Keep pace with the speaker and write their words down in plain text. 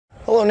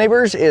Hello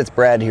neighbors, it's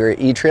Brad here at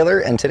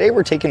eTrailer, and today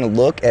we're taking a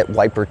look at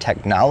Wiper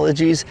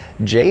Technologies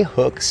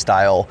J-hook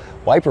style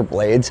wiper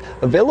blades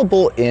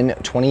available in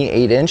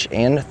 28-inch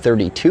and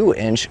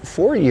 32-inch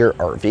for your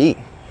RV.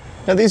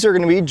 Now these are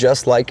going to be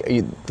just like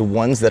the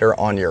ones that are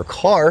on your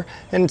car,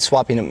 and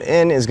swapping them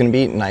in is going to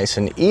be nice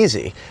and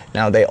easy.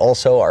 Now they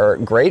also are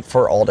great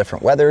for all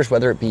different weathers,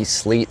 whether it be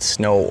sleet,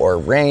 snow, or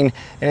rain,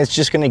 and it's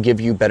just going to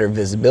give you better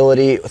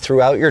visibility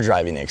throughout your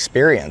driving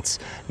experience.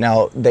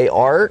 Now they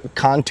are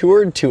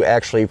contoured to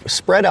actually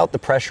spread out the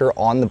pressure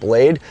on the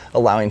blade,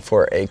 allowing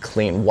for a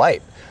clean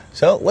wipe.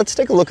 So let's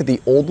take a look at the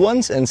old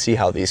ones and see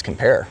how these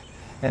compare.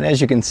 And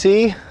as you can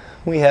see,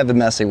 we have a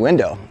messy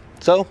window.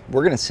 So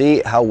we're going to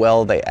see how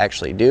well they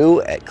actually do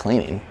at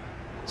cleaning.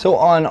 So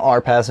on our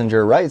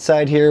passenger right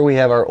side here, we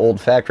have our old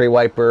factory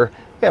wiper.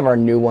 We have our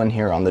new one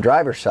here on the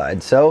driver's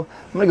side. So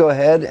I'm going to go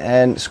ahead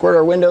and squirt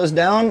our windows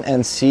down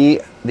and see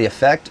the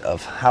effect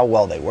of how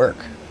well they work.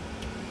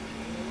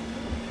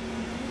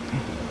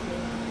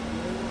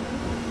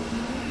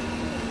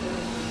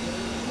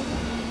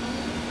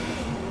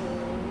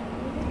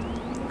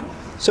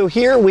 So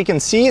here we can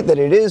see that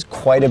it is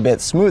quite a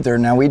bit smoother.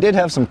 Now we did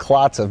have some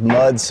clots of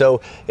mud,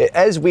 so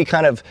as we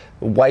kind of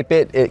wipe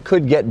it, it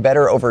could get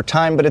better over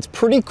time, but it's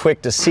pretty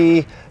quick to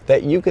see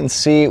that you can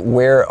see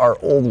where our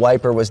old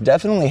wiper was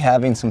definitely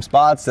having some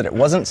spots that it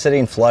wasn't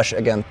sitting flush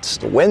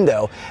against the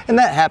window. And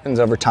that happens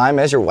over time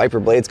as your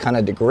wiper blades kind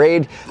of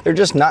degrade. They're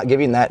just not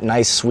giving that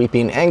nice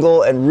sweeping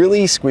angle and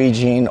really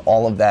squeegeeing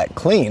all of that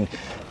clean.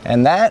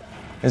 And that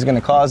is going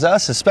to cause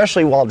us,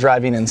 especially while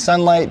driving in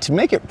sunlight, to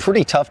make it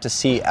pretty tough to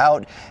see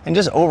out and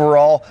just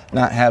overall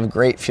not have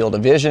great field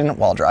of vision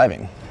while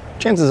driving.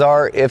 Chances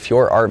are, if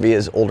your RV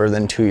is older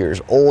than 2 years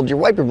old, your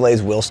wiper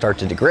blades will start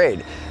to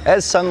degrade.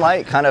 As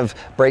sunlight kind of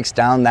breaks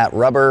down that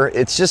rubber,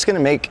 it's just going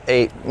to make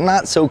a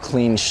not so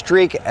clean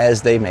streak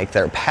as they make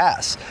their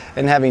pass.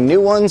 And having new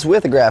ones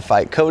with a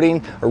graphite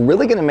coating are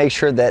really going to make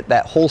sure that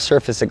that whole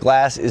surface of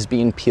glass is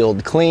being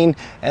peeled clean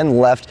and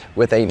left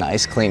with a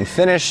nice clean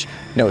finish,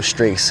 no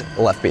streaks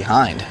left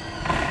behind.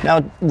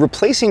 Now,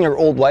 replacing your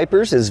old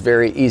wipers is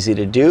very easy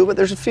to do, but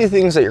there's a few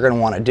things that you're going to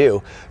want to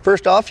do.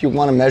 First off, you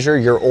want to measure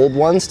your old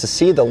ones to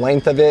see the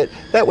length of it.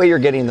 That way you're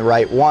getting the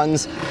right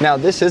ones. Now,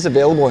 this is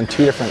available in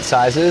 2 different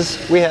sizes.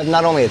 We have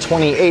not only a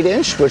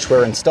 28-inch, which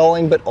we're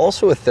installing, but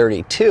also a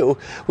 32,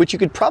 which you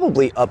could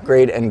probably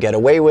upgrade and get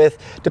away with,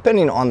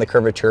 depending on the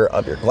curvature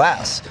of your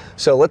glass.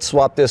 So let's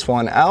swap this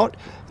one out.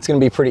 It's going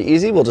to be pretty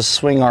easy. We'll just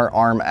swing our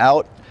arm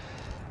out.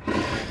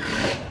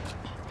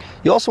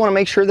 You also want to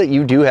make sure that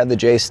you do have the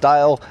J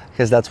style,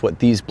 because that's what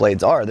these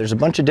blades are. There's a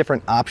bunch of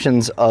different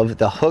options of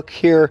the hook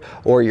here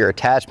or your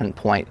attachment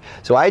point.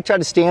 So I try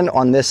to stand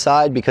on this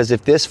side because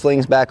if this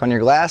flings back on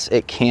your glass,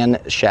 it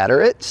can shatter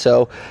it.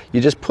 So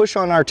you just push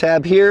on our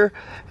tab here,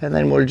 and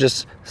then we'll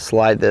just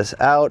slide this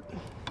out,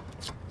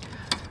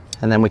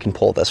 and then we can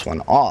pull this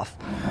one off.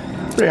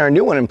 Putting our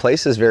new one in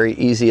place is very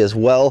easy as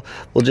well.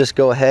 We'll just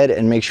go ahead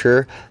and make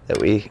sure that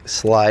we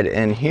slide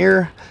in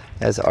here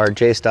as our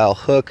J style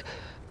hook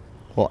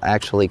will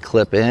actually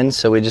clip in.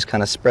 So we just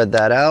kind of spread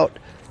that out,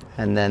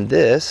 and then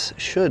this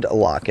should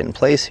lock in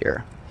place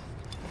here.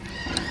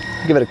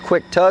 Give it a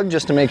quick tug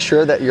just to make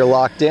sure that you're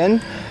locked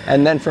in,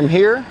 and then from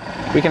here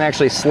we can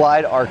actually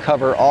slide our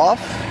cover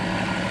off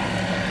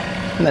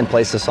and then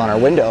place this on our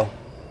window.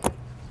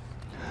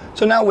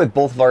 So now with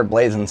both of our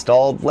blades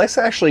installed, let's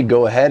actually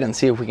go ahead and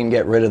see if we can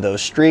get rid of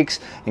those streaks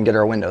and get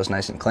our windows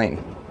nice and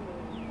clean.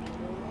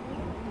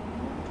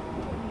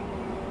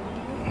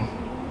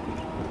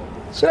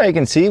 So now you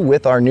can see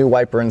with our new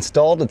wiper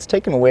installed, it's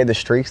taken away the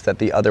streaks that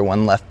the other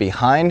one left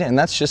behind, and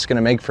that's just going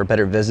to make for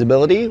better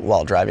visibility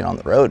while driving on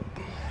the road.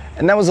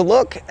 And that was a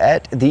look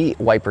at the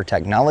Wiper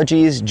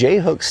Technologies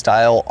J-hook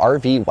style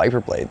RV wiper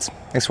blades.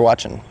 Thanks for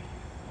watching.